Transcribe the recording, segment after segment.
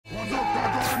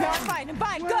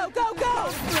go, go!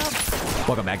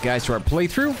 Welcome back, guys, to our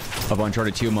playthrough of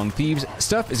Uncharted 2 Among Thieves.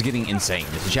 Stuff is getting insane.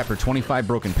 This is Chapter 25,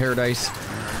 Broken Paradise.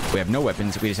 We have no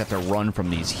weapons. We just have to run from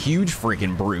these huge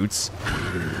freaking brutes.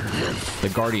 The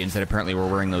Guardians that apparently were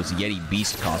wearing those Yeti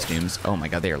Beast costumes. Oh my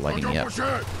god, they are lighting me up.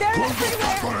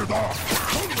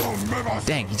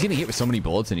 Dang, he's getting hit with so many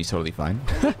bullets and he's totally fine.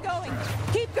 Keep going!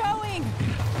 Keep going!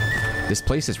 This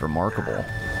place is remarkable.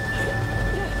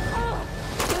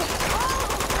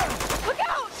 Look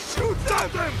out! Shoot them!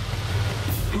 Steady!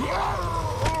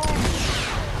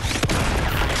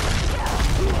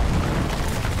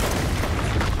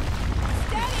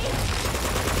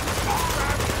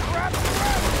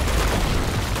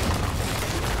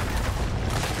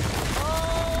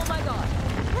 Oh my god!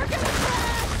 We're gonna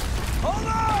crash! Hold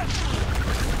on!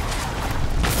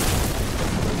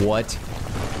 What?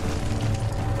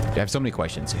 I have so many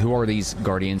questions. Who are these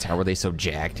Guardians? How are they so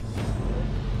jacked?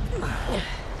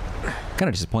 Kind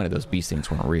of disappointed those beast things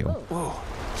weren't real.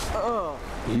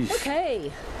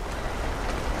 Okay.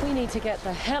 We need to get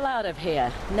the hell out of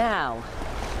here, now.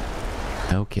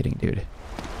 No kidding, dude.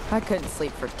 I couldn't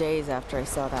sleep for days after I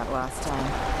saw that last time.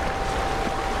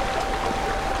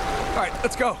 All right,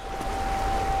 let's go.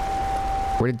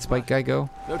 Where did Spike Guy go?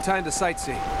 No time to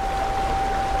sightsee.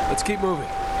 Let's keep moving.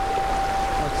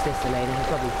 Watch this, Elena. He'll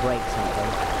probably break something.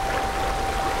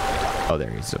 Oh,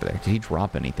 there he is over there. Did he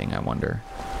drop anything, I wonder?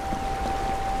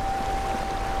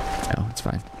 No, it's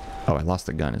fine. Oh, I lost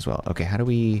the gun as well. Okay, how do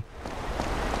we...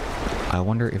 I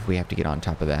wonder if we have to get on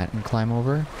top of that and climb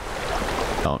over?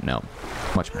 Oh, no.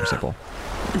 Much more simple.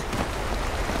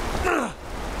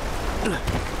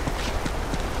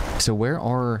 So where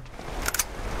are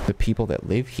the people that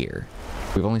live here?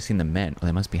 We've only seen the men. Well,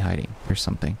 they must be hiding. There's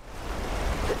something.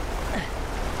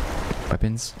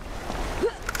 Weapons?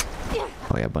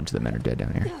 Oh yeah, a bunch of the men are dead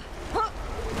down here.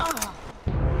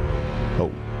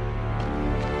 Oh.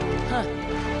 Huh.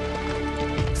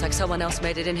 Looks like someone else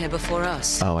made it in here before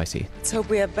us. Oh, I see. Let's hope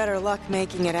we have better luck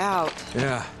making it out.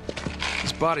 Yeah.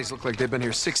 These bodies look like they've been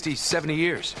here 60, 70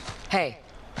 years. Hey.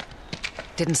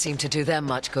 Didn't seem to do them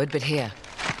much good, but here.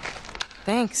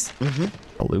 Thanks.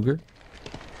 A Luger?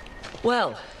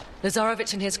 Well,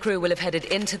 Lazarević and his crew will have headed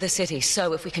into the city,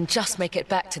 so if we can just make it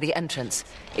back to the entrance,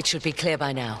 it should be clear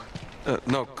by now.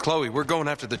 No, Chloe, we're going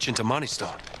after the Cintamani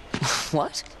Stone.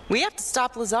 What? We have to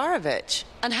stop Lazarević.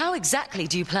 And how exactly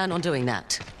do you plan on doing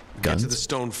that? Get to the Guns?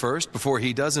 stone first before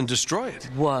he does and destroy it.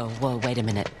 Whoa, wait a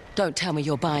minute. Don't tell me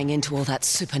you're buying into all that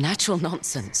supernatural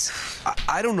nonsense.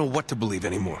 I don't know what to believe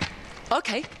anymore.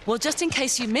 Okay, well, just in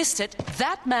case you missed it,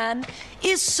 that man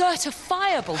is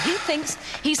certifiable. He thinks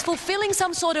he's fulfilling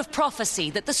some sort of prophecy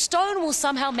that the stone will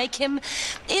somehow make him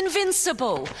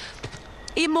invincible,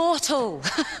 immortal.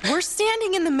 We're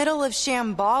standing in the middle of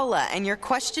Shambhala, and you're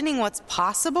questioning what's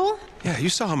possible? Yeah, you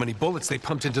saw how many bullets they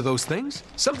pumped into those things?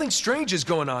 Something strange is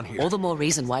going on here. All the more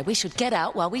reason why we should get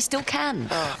out while we still can.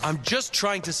 I'm just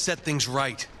trying to set things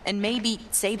right. And maybe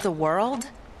save the world?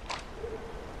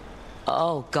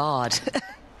 Oh, God.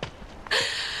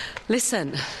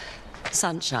 Listen,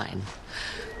 Sunshine,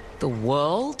 the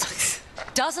world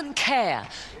doesn't care.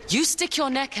 You stick your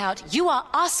neck out, you are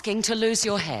asking to lose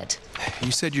your head.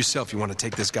 You said yourself you want to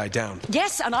take this guy down.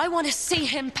 Yes, and I want to see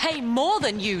him pay more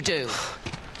than you do.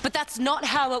 But that's not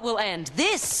how it will end.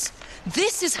 This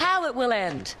is how it will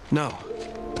end. No,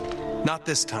 not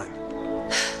this time.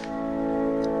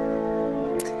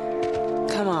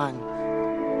 Come on.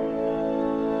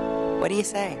 What do you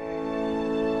say?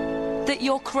 That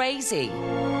you're crazy.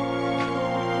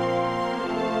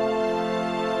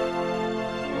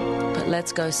 But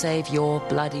let's go save your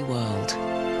bloody world.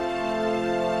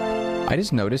 I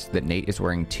just noticed that Nate is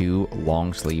wearing two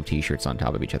long sleeve t-shirts on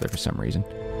top of each other for some reason.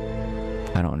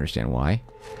 I don't understand why,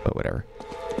 but whatever.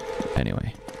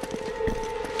 Anyway.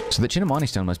 So the Cintamani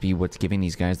Stone must be what's giving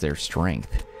these guys their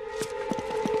strength.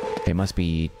 They must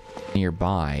be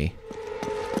nearby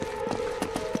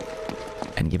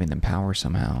and giving them power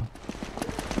somehow.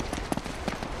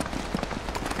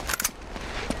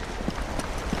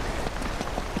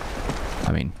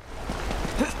 I mean,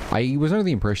 I was under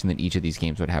the impression that each of these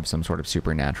games would have some sort of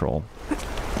supernatural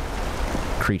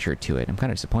creature to it. I'm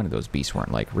kind of disappointed those beasts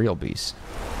weren't like real beasts.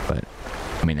 But,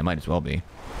 I mean, they might as well be.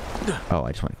 Oh,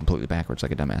 I just went completely backwards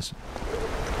like a dumbass.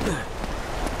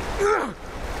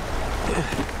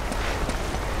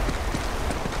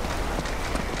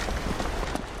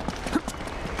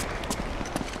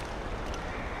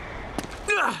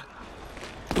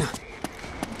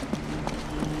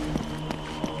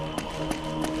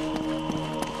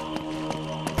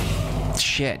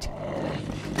 Shit.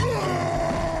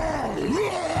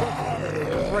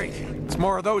 Great. It's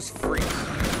more of those freaks.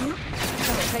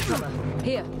 Take cover.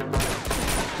 Here.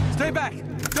 Stay back!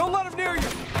 Don't let him near you!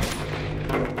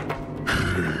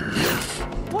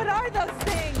 What are those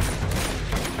things?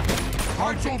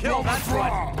 Hard to kill, that's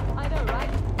right! I know, right?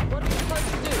 What are we supposed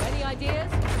to do? Any ideas?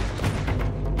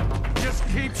 Just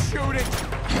keep shooting!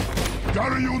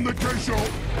 Dary'u Nikesho!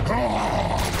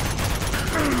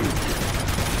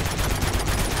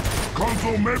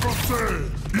 Konzo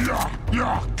Mebose!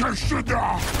 Ya,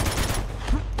 Keshida!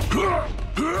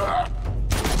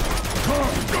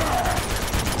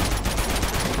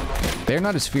 They're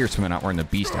not as fierce when they're not wearing the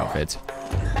beast outfits.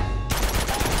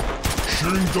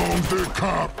 Shindong de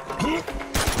Cap!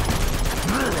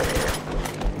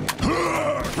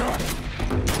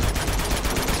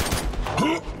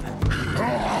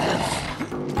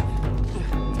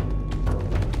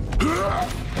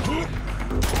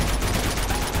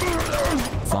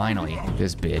 Finally,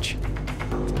 this bitch.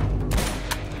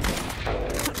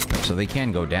 So they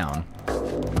can go down.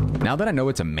 Now that I know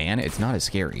it's a man, it's not as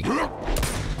scary.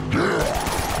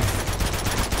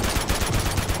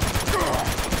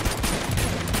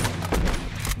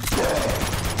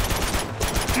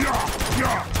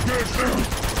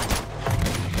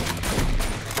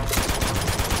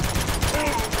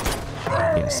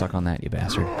 Yeah, suck on that, you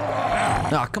bastard.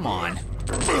 Ah, come on.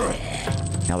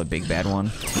 Now the big bad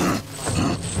one.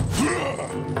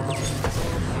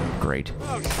 Great.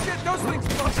 Oh shit, those things...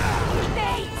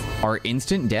 Our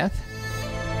instant death?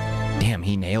 Damn,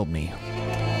 he nailed me.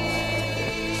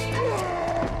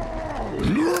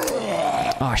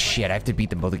 Oh shit, I have to beat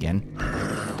them both again.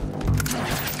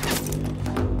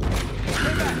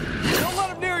 Stay back! Don't let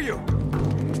him near you!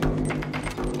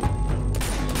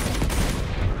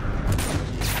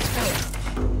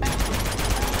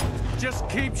 Just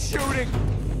keep shooting!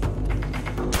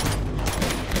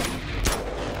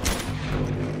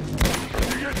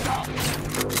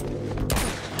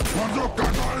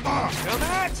 Come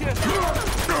at you!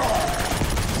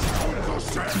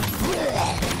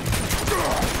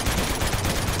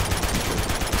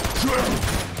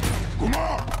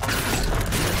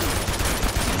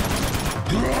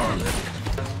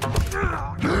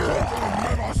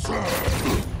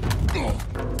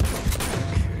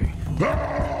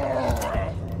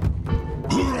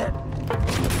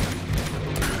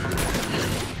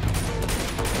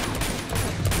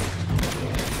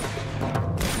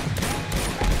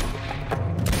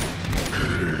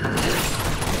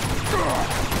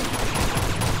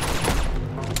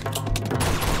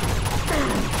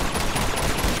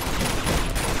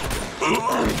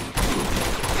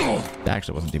 That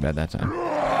actually wasn't too bad that time.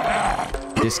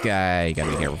 This guy you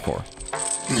gotta be careful for.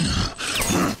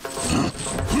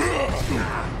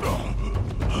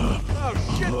 Oh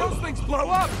shit, those things blow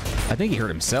up! I think he hurt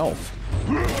himself.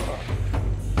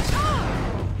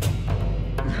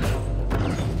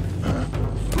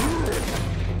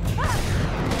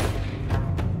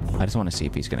 I just want to see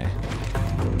if he's gonna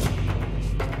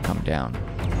come down.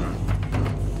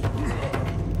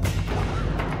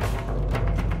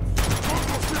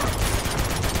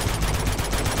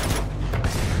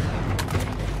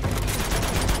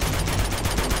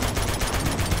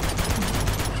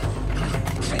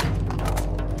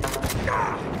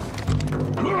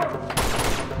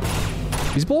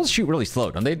 These bullets shoot really slow,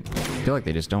 don't they? I feel like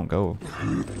they just don't go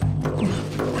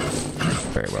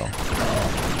very well.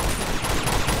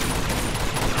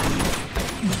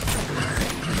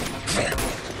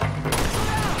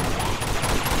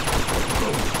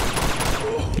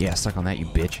 Yeah, suck on that, you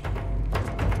bitch.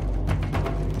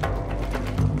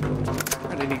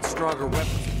 Gonna need stronger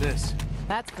weapons than this.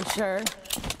 That's for sure.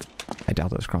 I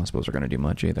doubt those crossbows are gonna do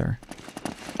much either.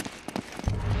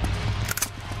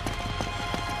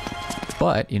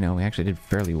 But, you know, we actually did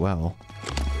fairly well,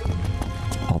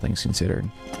 all things considered.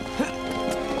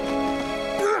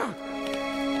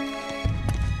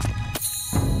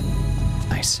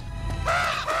 Nice.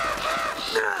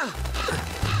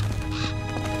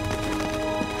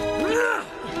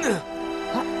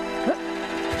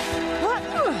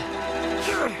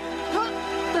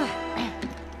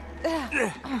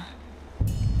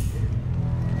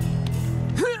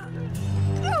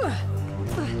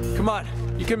 Come on,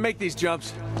 you can make these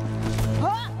jumps.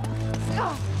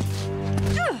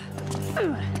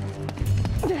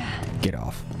 Get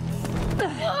off.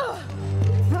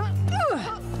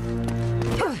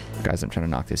 Guys, I'm trying to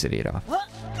knock this idiot off.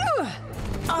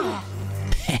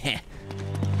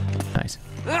 Nice.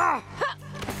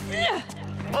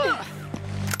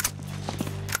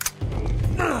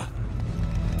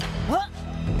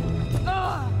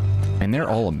 And they're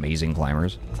all amazing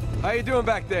climbers. How you doing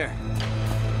back there?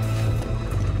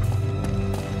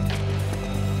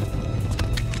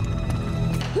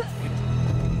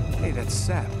 It's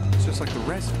sap. It's just like the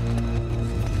resin.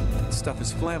 That stuff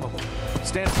is flammable.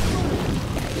 Stand.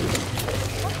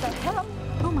 What the hell?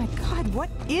 Oh my god, what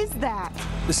is that?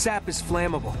 The sap is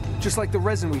flammable, just like the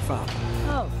resin we found.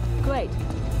 Oh, great.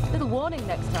 Little warning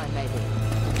next time, maybe.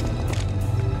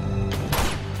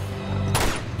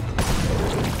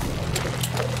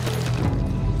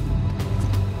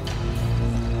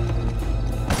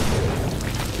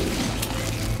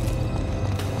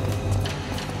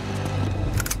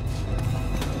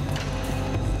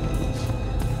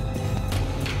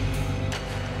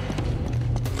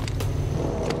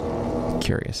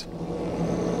 Curious.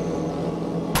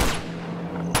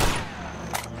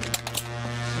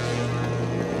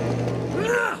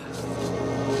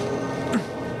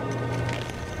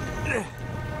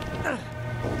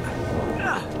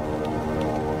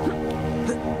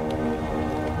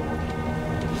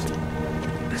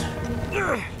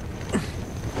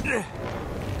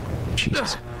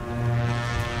 Jesus.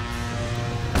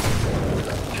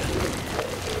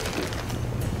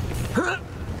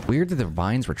 Weird that the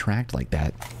vines retract like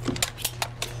that.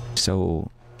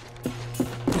 So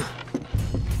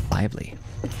lively.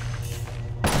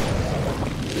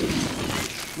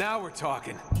 Now we're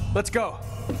talking. Let's go.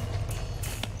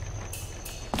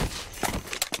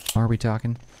 Are we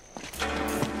talking?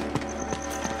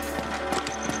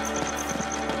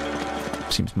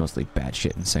 Seems mostly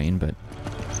batshit insane, but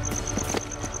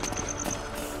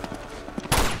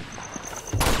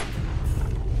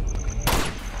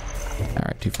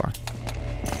alright, too far.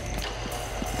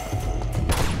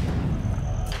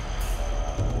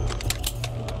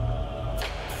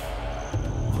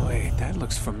 Wait, that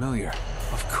looks familiar.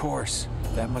 Of course.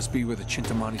 That must be where the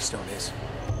Cintamani Stone is.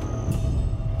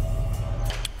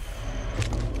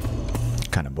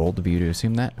 Kind of bold of you to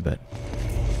assume that, but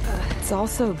It's all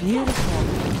so beautiful.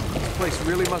 This place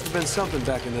really must have been something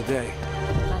back in the day.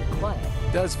 And quiet.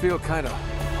 Does feel kind of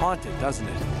haunted, doesn't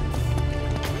it?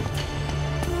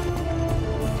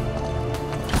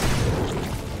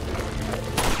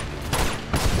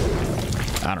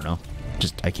 I don't know.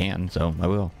 Just I can, so I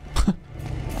will.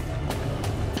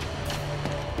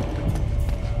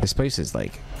 This place is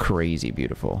like crazy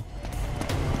beautiful.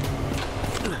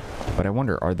 But I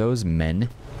wonder, are those men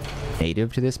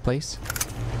native to this place?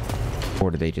 Or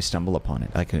do they just stumble upon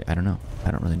it? Like, I don't know. I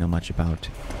don't really know much about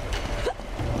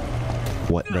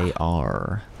what they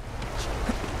are.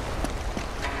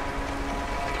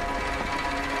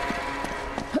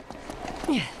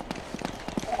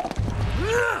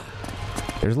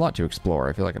 There's a lot to explore.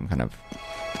 I feel like I'm kind of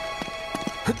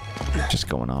just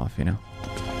going off, you know?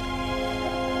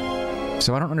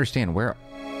 So I don't understand where...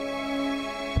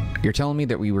 You're telling me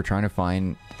that we were trying to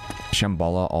find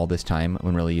Shambhala all this time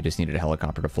when really you just needed a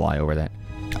helicopter to fly over that?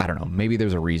 I don't know. Maybe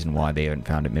there's a reason why they haven't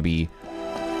found it. Maybe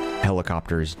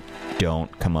helicopters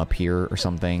don't come up here or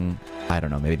something. I don't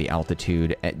know. Maybe the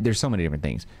altitude. There's so many different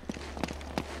things.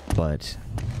 But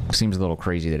it seems a little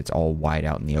crazy that it's all wide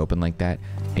out in the open like that.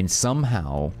 And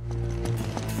somehow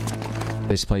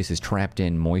this place is trapped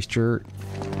in moisture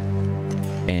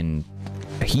and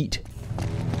heat.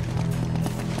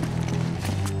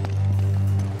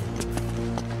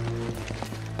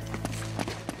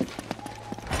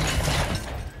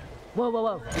 Whoa, whoa,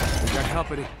 whoa. We got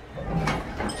company.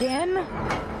 Again?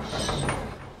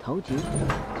 Told you.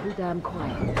 Too damn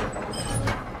quiet.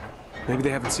 Maybe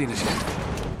they haven't seen us yet.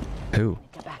 Who?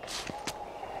 Get back.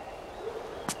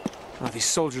 Oh, these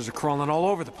soldiers are crawling all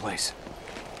over the place.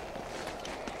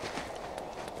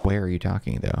 Where are you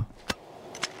talking, though?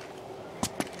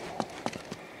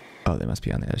 Oh, they must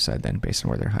be on the other side then, based on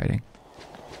where they're hiding.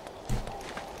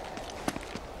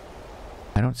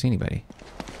 I don't see anybody.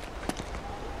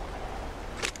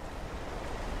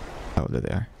 Oh, there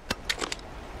they are.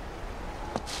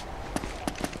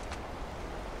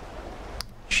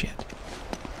 Shit.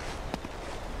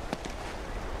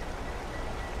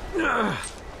 Oh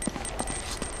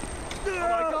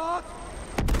my God!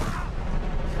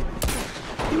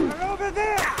 They're over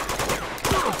there!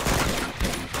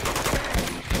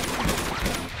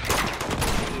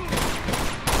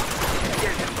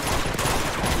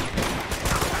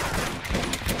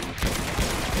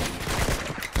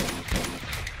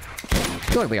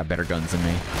 I feel like they got better guns than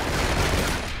me.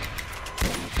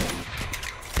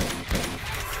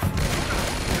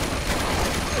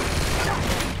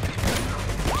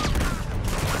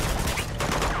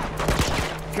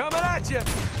 Coming at you!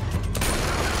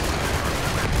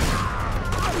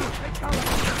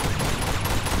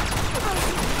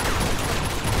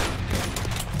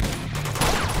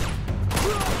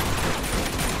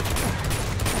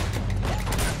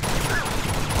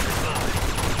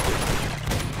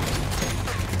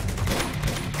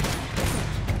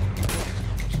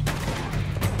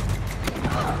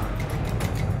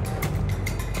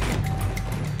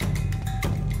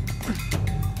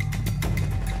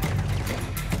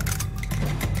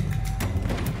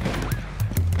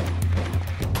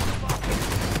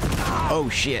 Oh,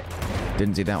 shit.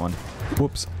 Didn't see that one.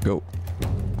 Whoops. Go.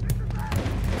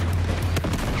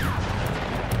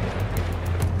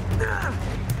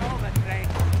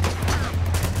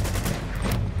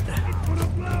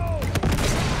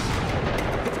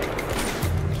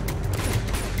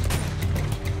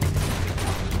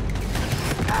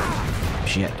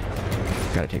 Shit.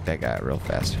 Gotta take that guy out real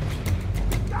fast.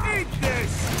 Eat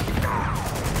this!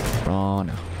 Oh,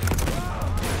 no.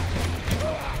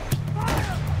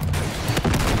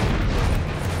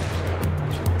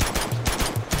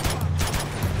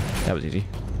 That was easy.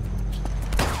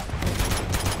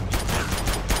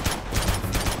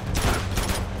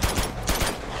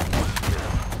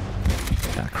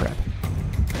 Ah, crap.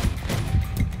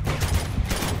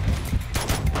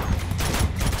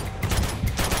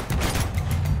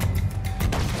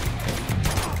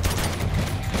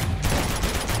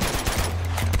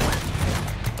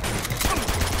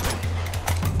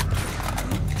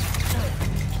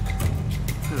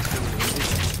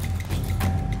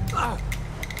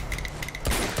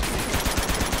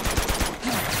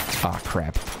 Ah,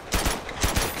 crap.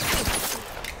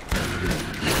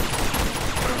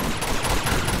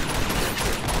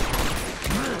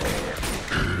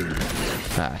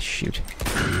 Ah, shoot.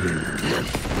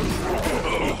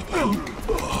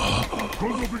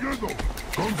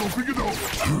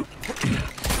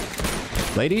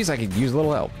 Ladies, I could use a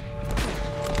little help.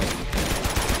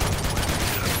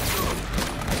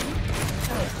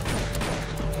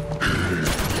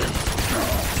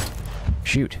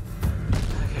 Shoot.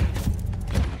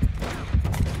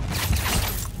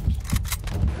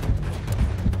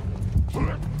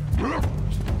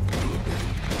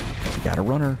 Got a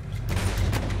runner.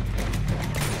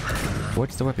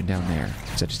 What's the weapon down there?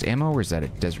 Is that just ammo or is that a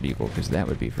Desert Eagle? Because that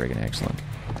would be friggin' excellent.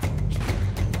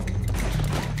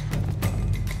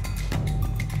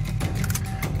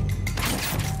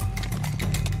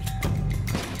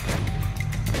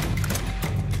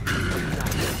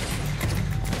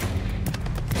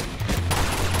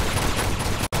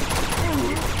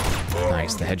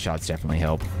 Nice, the headshots definitely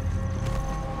help.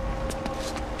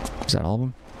 Is that all of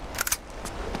them?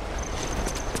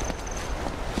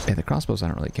 Yeah, the crossbows I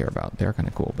don't really care about. They're kind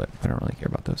of cool, but I don't really care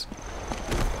about those.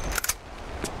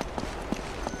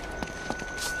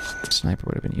 Sniper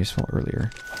would have been useful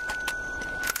earlier.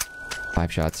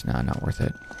 5 shots? Nah, not worth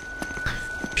it.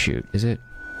 Shoot, is it?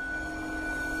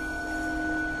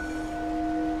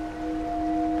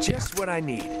 Just what I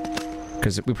need.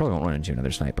 Because we probably won't run into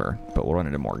another sniper, but we'll run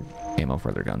into more ammo for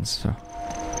other guns, so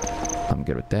I'm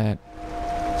good with that.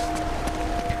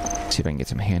 See if I can get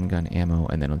some handgun ammo,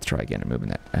 and then let's try again and move in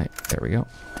that. Right, there we go.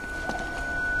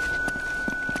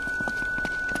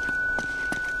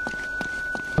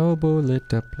 Oh,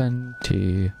 bullet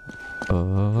aplenty.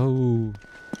 Oh.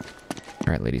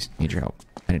 Alright, ladies, need your help.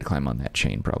 I need to climb on that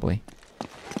chain, probably.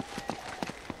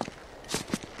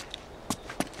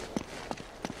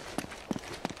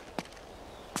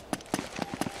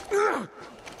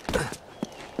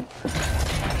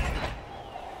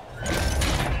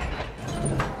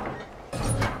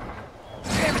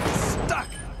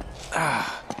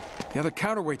 The other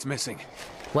counterweight's missing.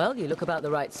 Well, you look about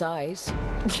the right size.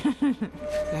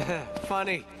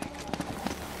 Funny.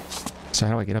 So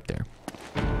how do I get up there?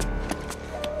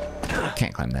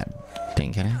 Can't climb that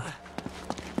thing, can I?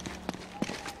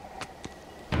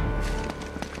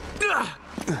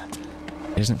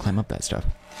 It doesn't climb up that stuff.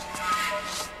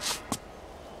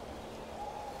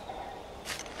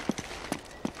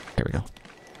 There we go.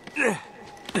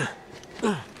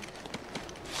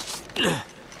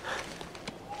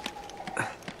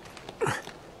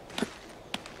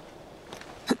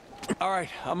 All right,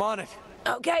 I'm on it.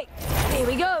 Okay, here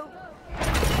we go.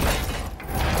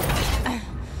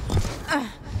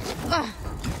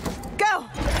 Go!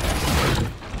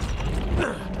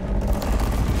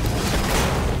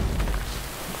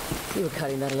 You were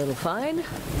cutting that a little fine.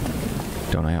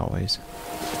 Don't I always?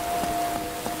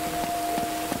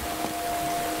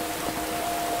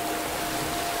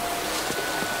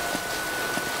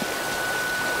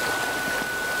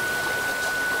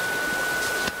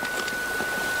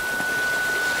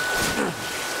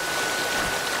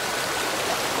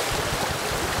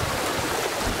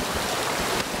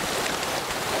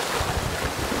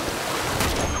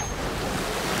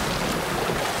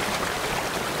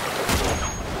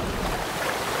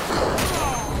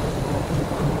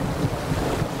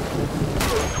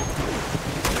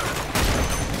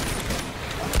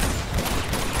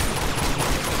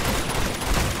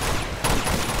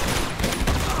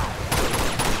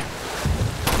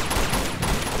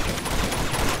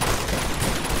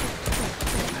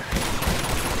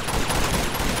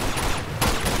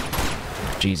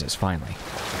 Jesus, finally.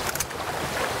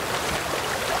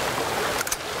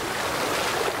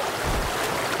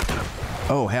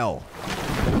 Oh, hell.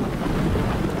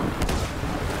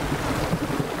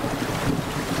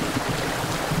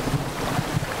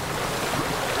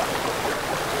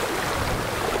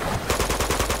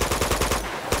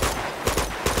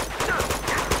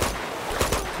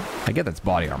 I get that's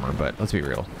body armor, but let's be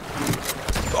real.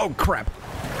 Oh, crap.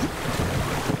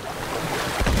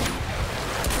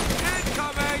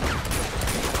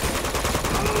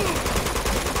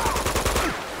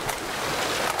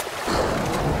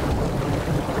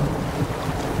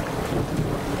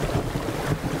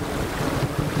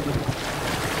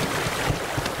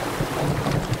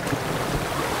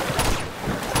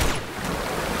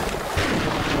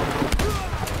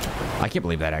 I can't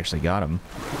believe that actually got him.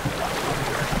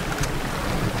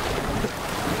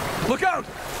 Look out!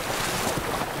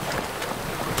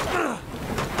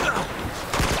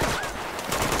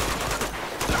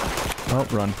 Oh,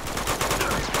 run.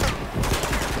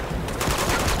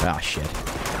 Ah, shit.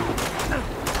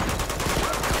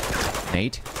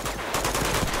 Nate?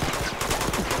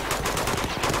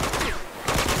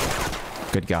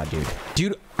 Good God, dude.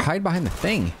 Dude, hide behind the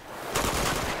thing.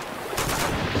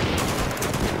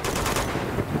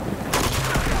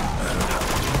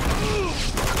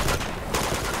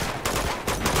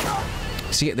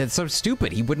 See, that's so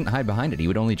stupid. He wouldn't hide behind it. He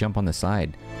would only jump on the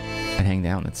side and hang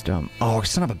down. That's dumb. Oh,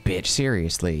 son of a bitch.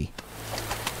 Seriously.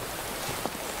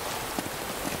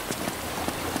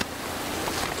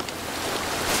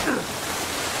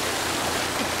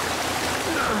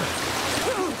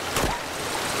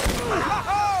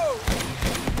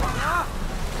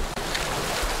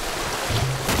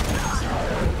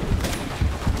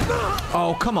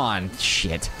 Oh, come on.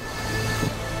 Shit.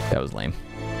 That was lame.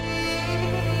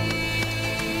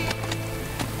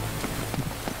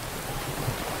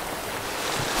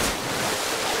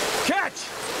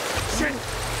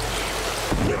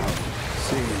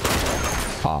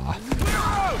 Aw.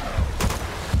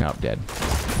 Nope, dead.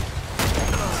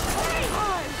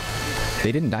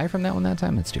 They didn't die from that one that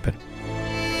time? That's stupid.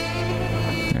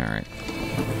 Alright.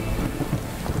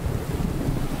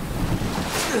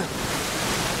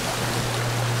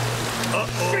 Oh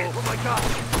my God!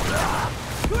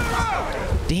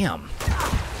 Damn.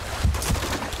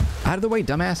 Out of the way,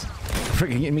 dumbass.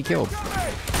 Freaking getting me killed.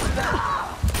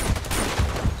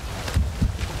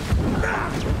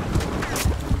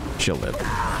 She'll live.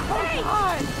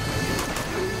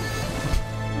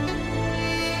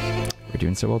 We're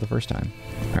doing so well the first time.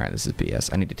 Alright, this is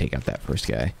BS. I need to take out that first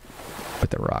guy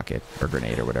with the rocket or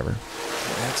grenade or whatever.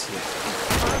 That's it.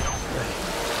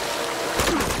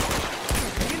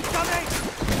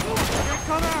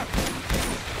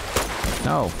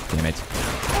 No, damn it.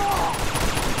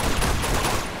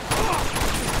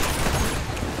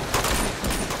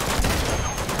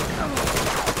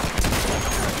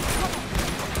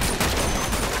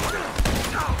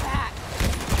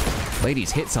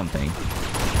 Ladies, hit something.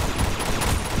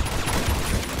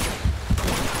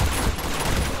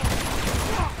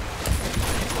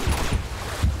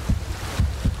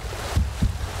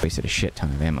 Wasted a shit ton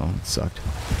of ammo. It sucked.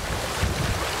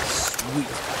 Sweet.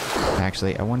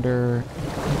 Actually, I wonder...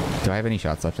 Do I have any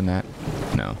shots left in that?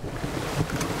 No.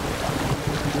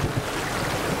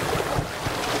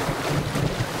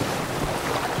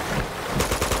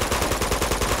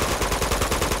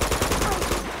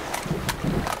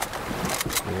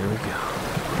 Here we go.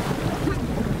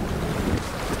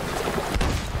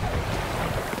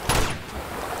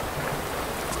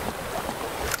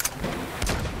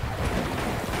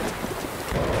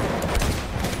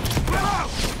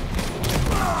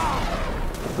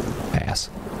 Pass.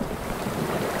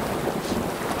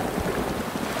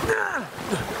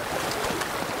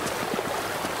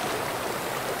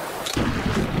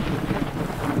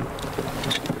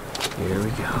 Here we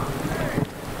go.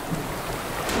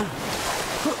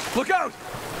 Look out!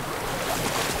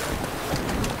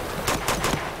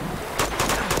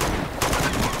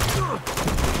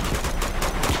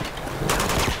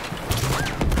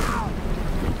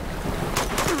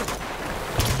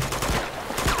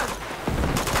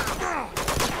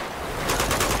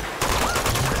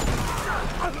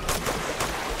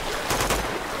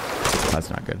 That's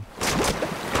not good.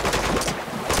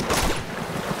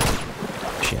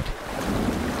 Shit.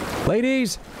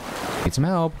 Ladies! Need some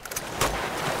help.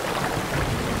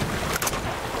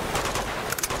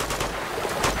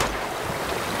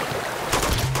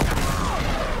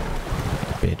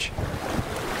 Bitch.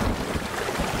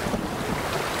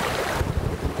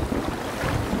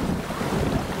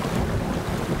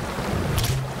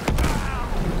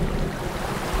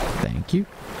 Thank you.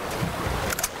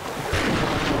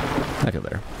 I feel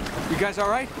better. You guys all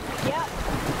right? Yeah.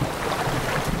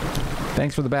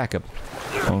 Thanks for the backup.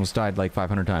 Almost died like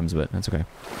 500 times, but that's okay.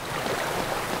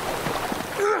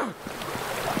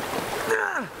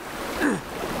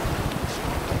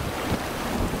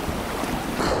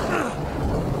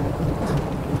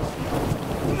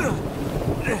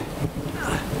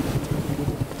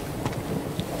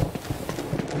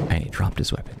 And he dropped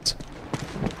his weapons.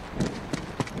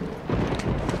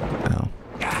 Oh.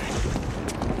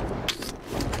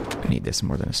 I need this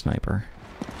more than a sniper.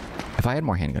 If I had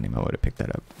more handgun ammo, I would have picked that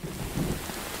up.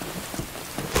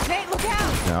 Nate, look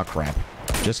out! Oh, crap.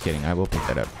 Just kidding. I will pick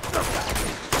that up.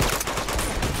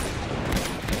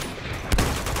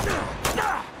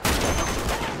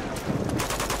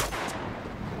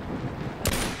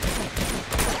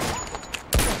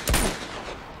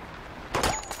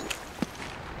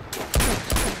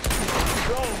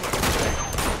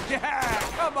 Yeah,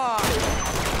 come on!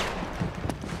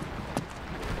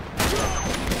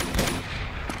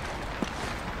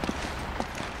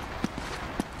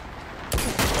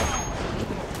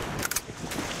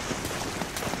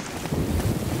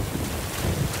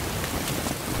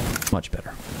 Much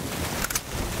better.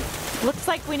 Looks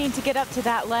like we need to get up to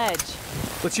that ledge.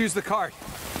 Let's use the cart.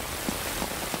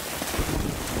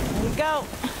 Here we go.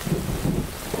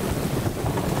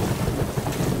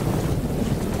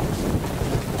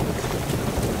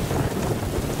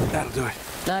 That'll do it.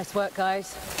 Nice work,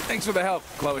 guys. Thanks for the help,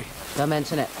 Chloe. Don't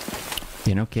mention it.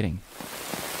 Yeah, no kidding.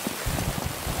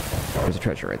 There's a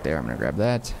treasure right there. I'm gonna grab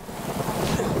that.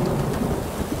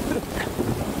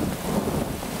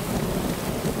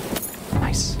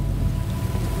 Nice.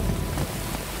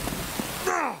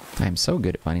 I'm so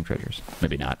good at finding treasures.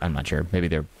 Maybe not. I'm not sure. Maybe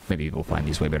we'll find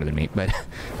these way better than me. But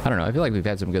I don't know. I feel like we've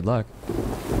had some good luck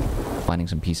finding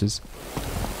some pieces.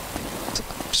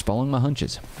 Just following my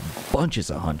hunches. Bunches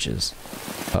of hunches.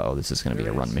 Uh-oh, this is gonna be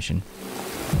a run mission.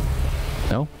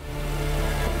 No?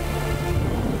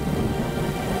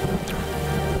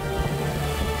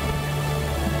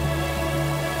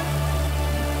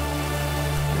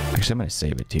 Actually, I'm gonna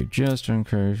save it too, just in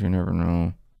case. You never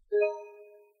know.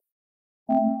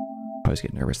 I always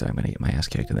get nervous that I'm gonna get my ass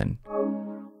kicked and then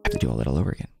have to do all that all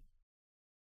over again.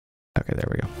 Okay, there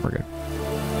we go. We're good.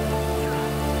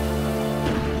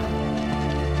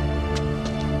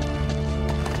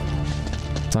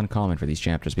 It's uncommon for these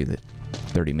chapters to be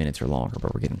 30 minutes or longer,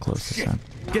 but we're getting close this time.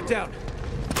 Get down.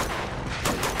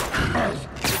 There's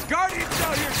guardians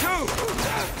out here too.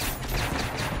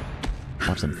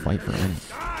 Watch them fight for a minute.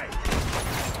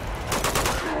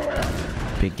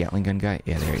 Big Gatling gun guy?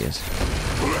 Yeah, there he is.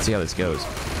 Let's see how this goes.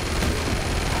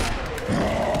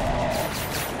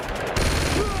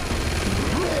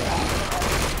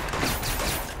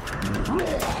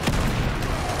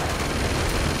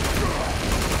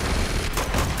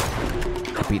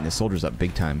 Beating the soldiers up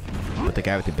big time. But the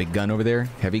guy with the big gun over there,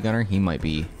 heavy gunner, he might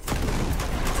be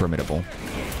formidable.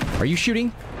 Are you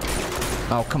shooting?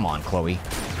 Oh, come on, Chloe.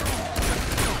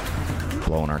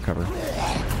 Blowing our cover.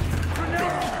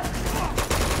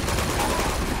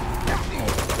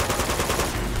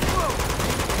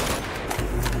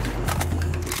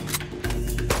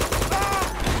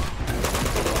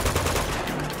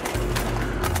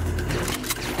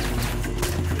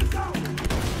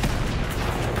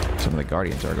 Some of the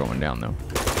Guardians are going down, though.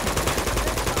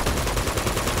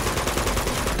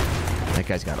 That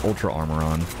guy's got ultra armor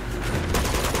on.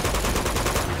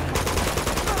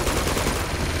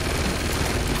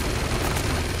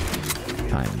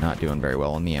 I'm not doing very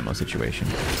well in the ammo situation.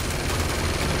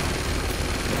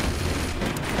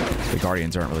 The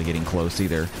Guardians aren't really getting close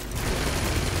either.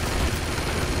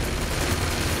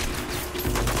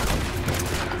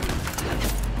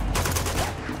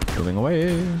 Moving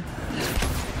away.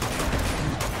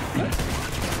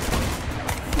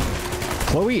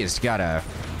 Chloe has got a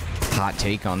hot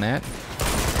take on that.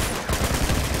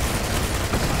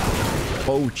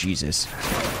 Oh, Jesus.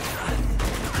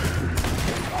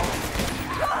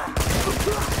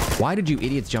 Why did you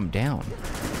idiots jump down?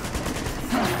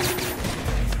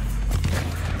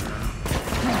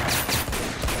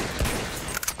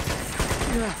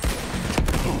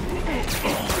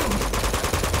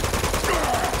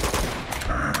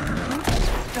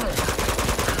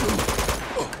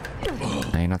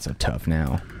 You're not so tough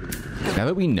now. Now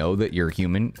that we know that you're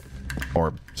human,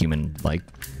 or human-like,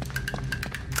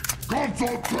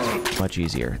 much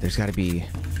easier. There's got to be...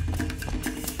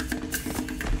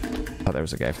 Oh, there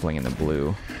was a guy flinging the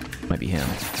blue. Might be him.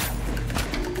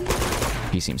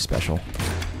 He seems special.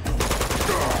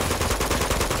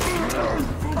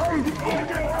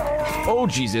 Oh,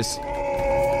 Jesus.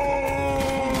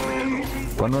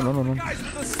 Run, run, run, run, run. Guys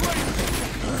with the slate.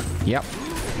 Yep.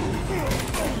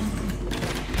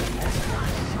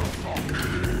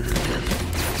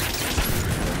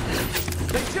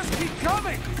 They just keep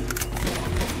coming.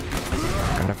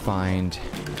 Gotta find...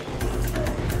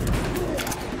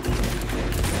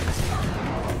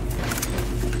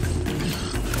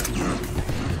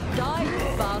 Die, you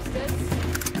bastards.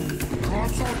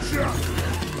 Console check.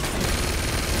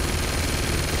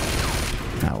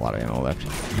 Not a lot of ammo left.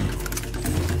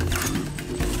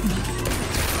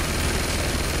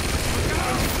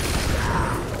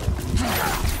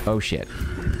 Oh shit.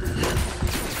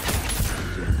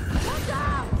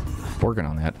 Working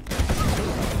on that.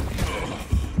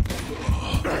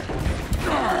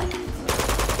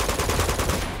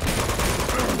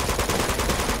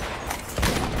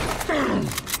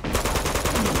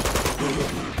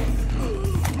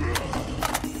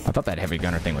 I thought that heavy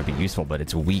gunner thing would be useful, but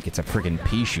it's weak. It's a friggin'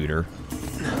 pea shooter.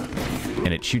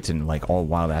 And it shoots in like all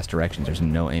wild ass directions. There's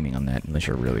no aiming on that unless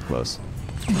you're really close.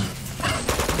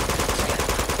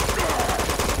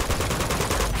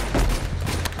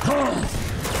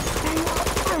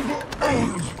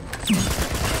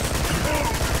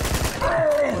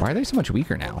 Why are they so much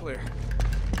weaker now?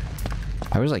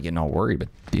 I was like getting all worried, but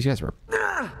these guys were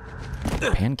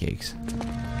pancakes.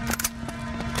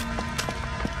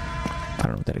 I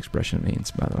don't know what that expression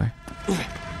means, by the way.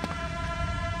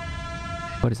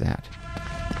 What is that?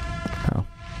 Oh.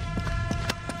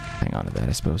 Hang on to that,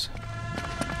 I suppose.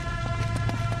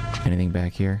 Anything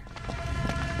back here?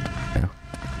 No.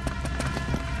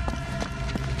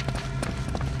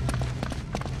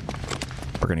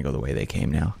 We're gonna go the way they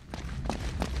came now.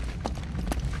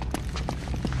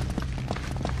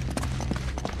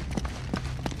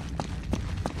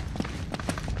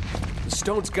 The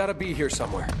stone's gotta be here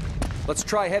somewhere. Let's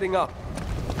try heading up.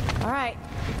 All right.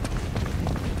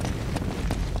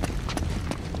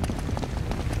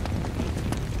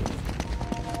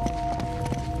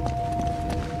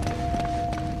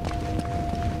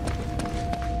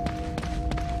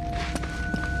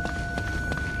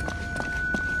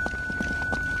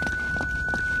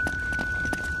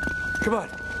 Come on,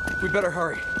 we better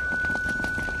hurry.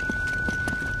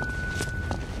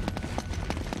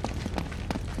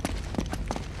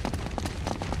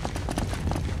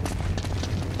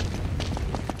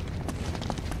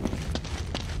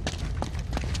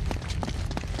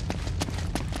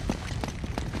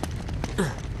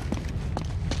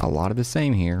 A lot of the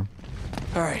same here.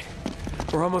 All right,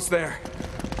 we're almost there.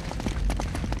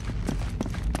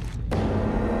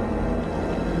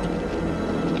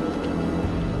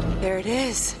 There it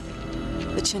is.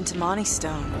 The Cintamani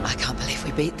Stone. I can't believe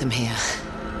we beat them here.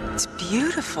 It's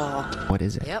beautiful. What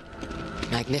is it? Yep.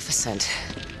 Magnificent.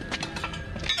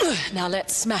 Now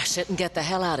let's smash it and get the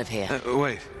hell out of here.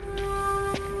 Wait.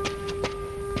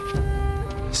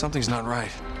 Something's not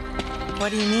right.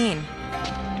 What do you mean?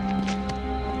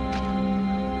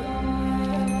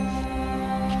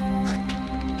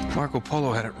 Marco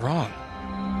Polo had it wrong.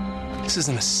 This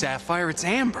isn't a sapphire, it's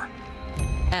amber.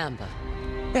 Amber.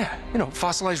 Yeah, you know,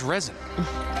 fossilized resin.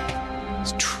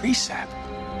 It's tree sap.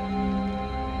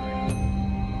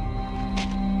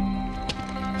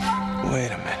 Wait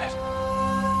a minute.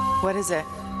 What is it?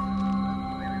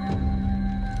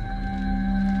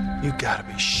 You gotta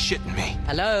be shitting me.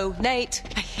 Hello, Nate.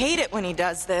 I hate it when he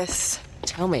does this.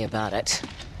 Tell me about it.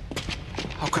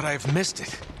 How could I have missed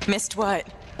it? Missed what?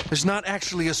 There's not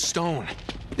actually a stone.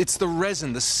 It's the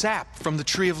resin, the sap from the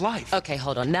tree of life. Okay,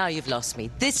 hold on. Now you've lost me.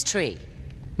 This tree.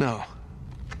 No.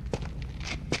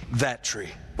 That tree.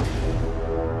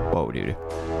 Whoa, dude.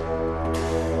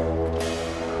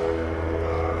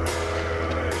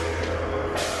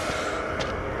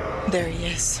 There he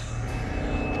is.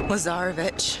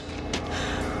 Lazarević.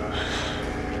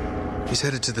 He's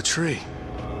headed to the tree.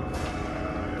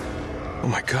 Oh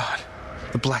my god.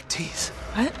 The black teeth.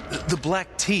 What? The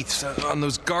black teeth on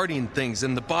those guardian things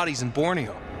and the bodies in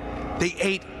Borneo. They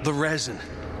ate the resin,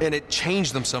 and it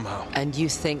changed them somehow. And you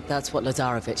think that's what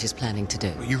Lazarević is planning to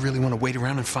do? You really want to wait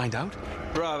around and find out?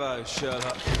 Bravo,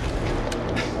 Sherlock.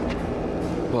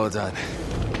 Well done.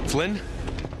 Flynn?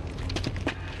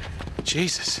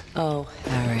 Jesus. Oh,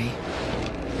 Harry.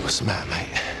 What's the matter, mate?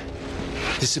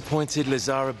 Disappointed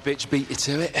Lazarević beat you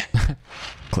to it?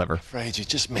 Clever. Afraid you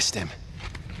just missed him.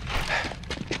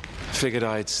 Figured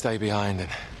I'd stay behind and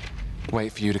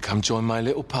wait for you to come join my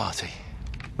little party.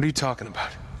 What are you talking about?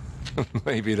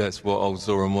 Maybe that's what old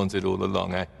Zoran wanted all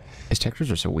along, eh? His textures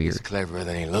are so He's weird. cleverer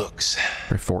than he looks.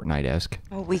 They're Fortnite-esque.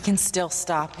 Oh, we can still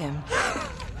stop him.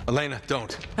 Elena,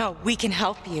 don't. Oh, we can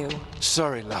help you.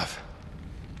 Sorry, love.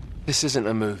 This isn't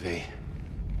a movie.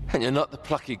 And you're not the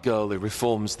plucky girl who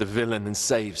reforms the villain and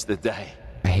saves the day.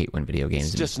 I hate when video games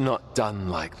It's just not done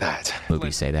like that.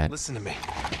 movies say that. Listen to me.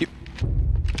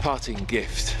 Parting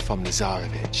gift from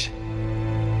Lazarević.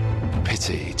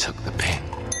 Pity he took the pin.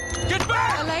 Get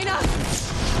back! Elena!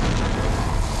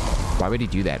 Why would he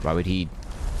do that? Why would he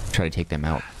try to take them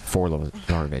out for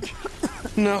Lazarević?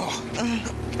 No.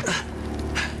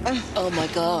 Oh my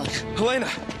god. Elena!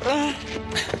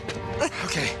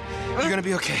 Okay. You're gonna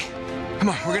be okay. Come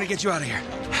on, we're gonna get you out of here.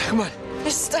 Come on.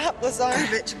 Stop,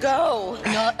 Lazarević, go.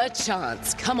 Not a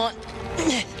chance. Come on.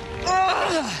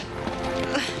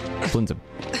 Flynn's a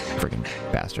freaking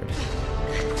bastard.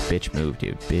 Bitch move,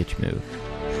 dude. Bitch move.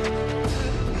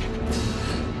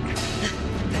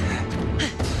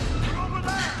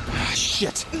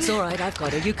 Shit. It's all right. I've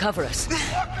got her. You cover us. All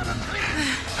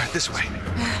right, this way.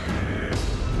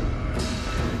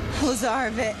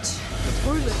 Lazarević.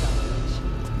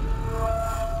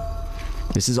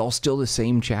 This is all still the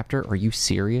same chapter? Are you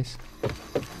serious?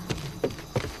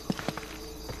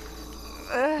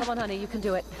 Come on, honey, you can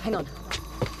do it. Hang on.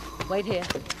 Wait here.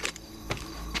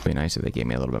 It'd be nice if they gave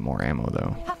me a little bit more ammo,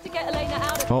 though. Have to get Elena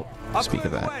out of Oh, I'll speak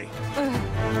of clear the that.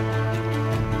 way.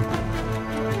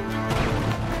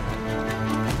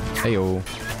 Heyo.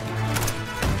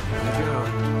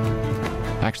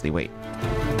 Actually, wait.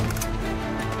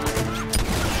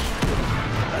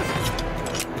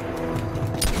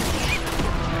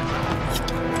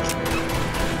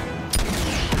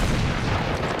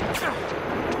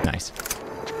 Nice.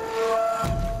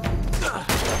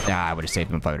 Ah, I would have saved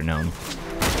him if I would have known.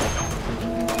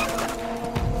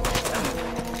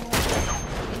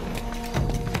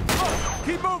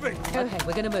 Keep moving. Okay,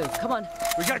 we're gonna move. Come on.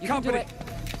 We got You can do company.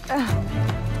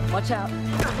 it. Watch out.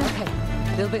 Okay,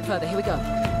 a little bit further. Here we go.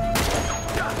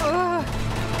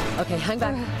 Okay, hang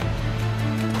back.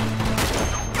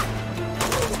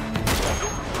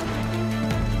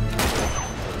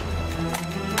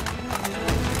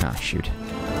 Ah, shoot.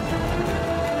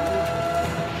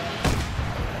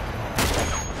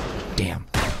 Damn.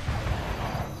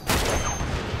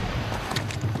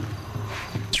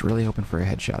 Was really hoping for a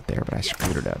headshot there, but I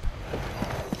screwed it up.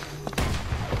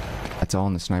 That's all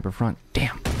on the sniper front.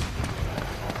 Damn.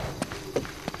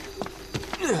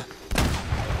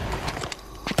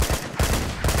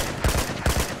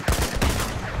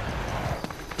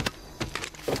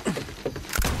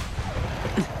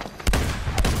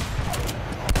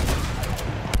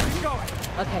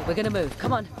 Okay, we're gonna move.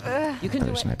 Come on. You can do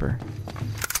Another it. sniper.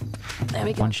 There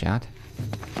we go. One shot.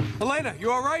 Elena,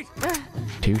 you all right?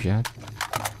 Two shot.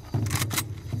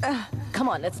 Come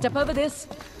on, let's step over this.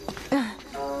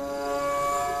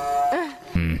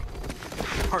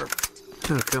 Perfect.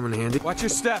 That'll come in handy. Watch your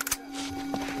step.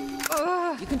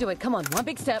 You can do it. Come on, one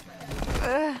big step.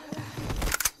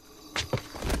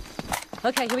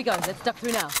 Okay, here we go. Let's duck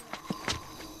through now.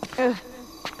 There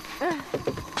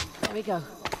we go.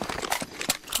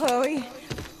 Chloe.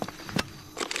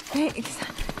 Thanks.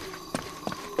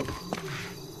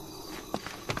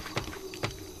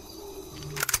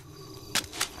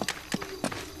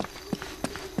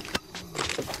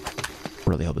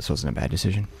 Really hope this wasn't a bad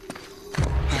decision.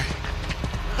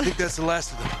 I think that's the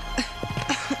last of them.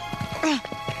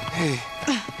 Hey,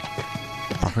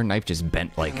 Oh, her knife just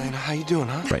bent like Elena, how you doing,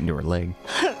 huh? right into her leg.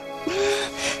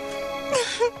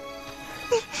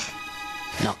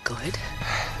 Not good.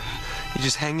 You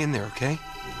just hang in there, okay?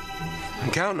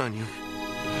 I'm counting on you.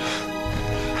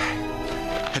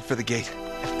 Head for the gate.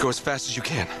 Go as fast as you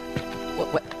can.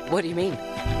 What do you mean?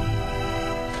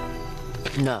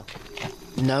 No.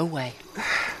 No way.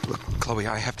 Look, Chloe,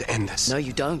 I have to end this. No,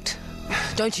 you don't.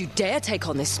 Don't you dare take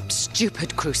on this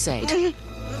stupid crusade.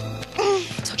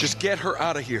 Just get her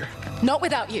out of here. Not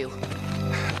without you.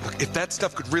 Look, if that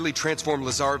stuff could really transform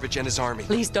Lazarević and his army,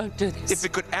 Please don't do this. if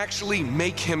it could actually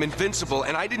make him invincible,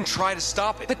 and I didn't try to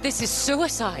stop it, But this is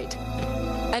suicide.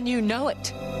 And you know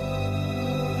it.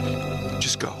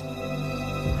 just go.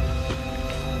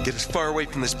 Get as far away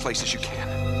from this place as you can.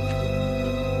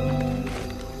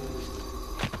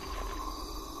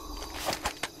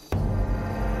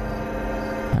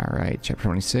 Alright, chapter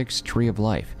 26, Tree of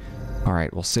Life.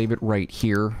 Alright, we'll save it right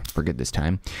here for good this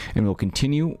time. And we'll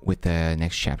continue with the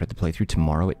next chapter of the playthrough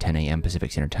tomorrow at 10 a.m.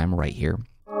 Pacific Standard Time right here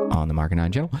on the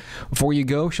Marcanine channel. Before you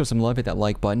go, show some love, hit that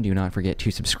like button. Do not forget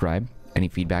to subscribe. Any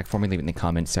feedback for me, leave it in the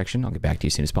comments section. I'll get back to you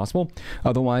as soon as possible.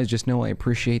 Otherwise, just know I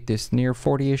appreciate this near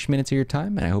 40-ish minutes of your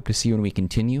time, and I hope to see you when we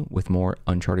continue with more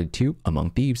Uncharted 2 Among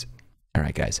Thieves.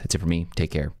 Alright guys, that's it for me.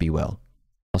 Take care. Be well.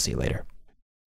 I'll see you later.